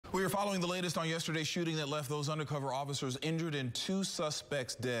We are following the latest on yesterday's shooting that left those undercover officers injured and 2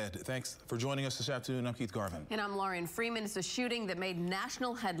 suspects dead. Thanks for joining us this afternoon. I'm Keith Garvin. And I'm Lauren Freeman. It's a shooting that made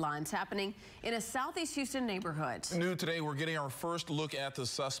national headlines happening in a Southeast Houston neighborhood. New today, we're getting our first look at the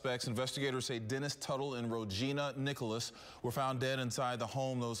suspects. Investigators say Dennis Tuttle and Regina Nicholas were found dead inside the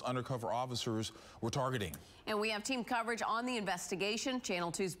home those undercover officers were targeting. And we have team coverage on the investigation.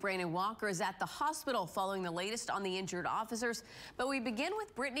 Channel 2's Brandon Walker is at the hospital following the latest on the injured officers. But we begin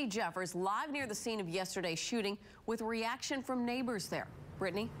with Brittany Jeffers live near the scene of yesterday's shooting with reaction from neighbors there.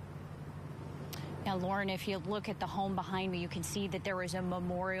 Brittany? Now, Lauren, if you look at the home behind me, you can see that there is a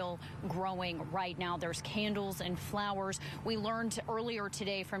memorial growing right now. There's candles and flowers. We learned earlier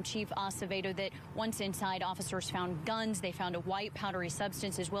today from Chief Acevedo that once inside, officers found guns. They found a white powdery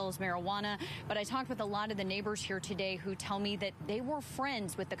substance as well as marijuana. But I talked with a lot of the neighbors here today who tell me that they were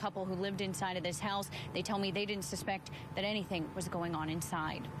friends with the couple who lived inside of this house. They tell me they didn't suspect that anything was going on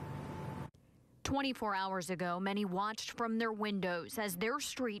inside. 24 hours ago, many watched from their windows as their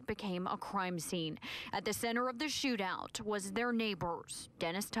street became a crime scene. At the center of the shootout was their neighbors,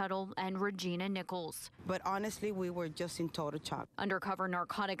 Dennis Tuttle and Regina Nichols. But honestly, we were just in total shock. Undercover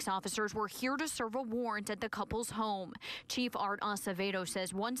narcotics officers were here to serve a warrant at the couple's home. Chief Art Acevedo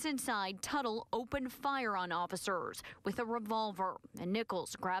says once inside, Tuttle opened fire on officers with a revolver, and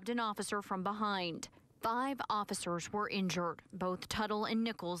Nichols grabbed an officer from behind. 5 officers were injured. Both Tuttle and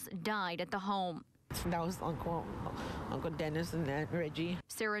Nichols died at the home. That was Uncle Dennis and Aunt Reggie.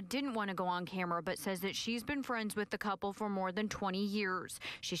 Sarah didn't want to go on camera, but says that she's been friends with the couple for more than 20 years.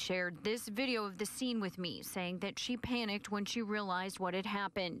 She shared this video of the scene with me, saying that she panicked when she realized what had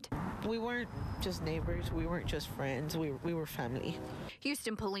happened. We weren't just neighbors. We weren't just friends. We were family.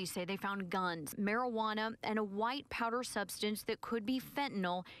 Houston police say they found guns, marijuana, and a white powder substance that could be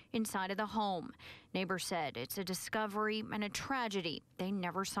fentanyl inside of the home. Neighbors said it's a discovery and a tragedy they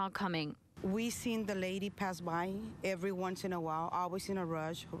never saw coming. We seen the lady pass by every once in a while, always in a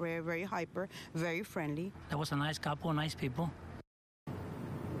rush, very, very hyper, very friendly. That was a nice couple, nice people.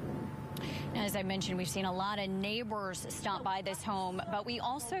 As I mentioned, we've seen a lot of neighbors stop by this home, but we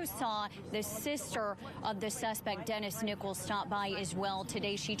also saw the sister of the suspect, Dennis Nichols, stop by as well.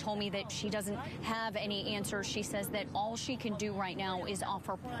 Today, she told me that she doesn't have any answers. She says that all she can do right now is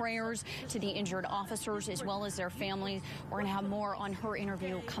offer prayers to the injured officers as well as their families. We're going to have more on her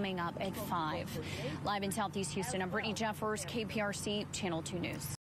interview coming up at 5. Live in Southeast Houston, I'm Brittany Jeffers, KPRC, Channel 2 News.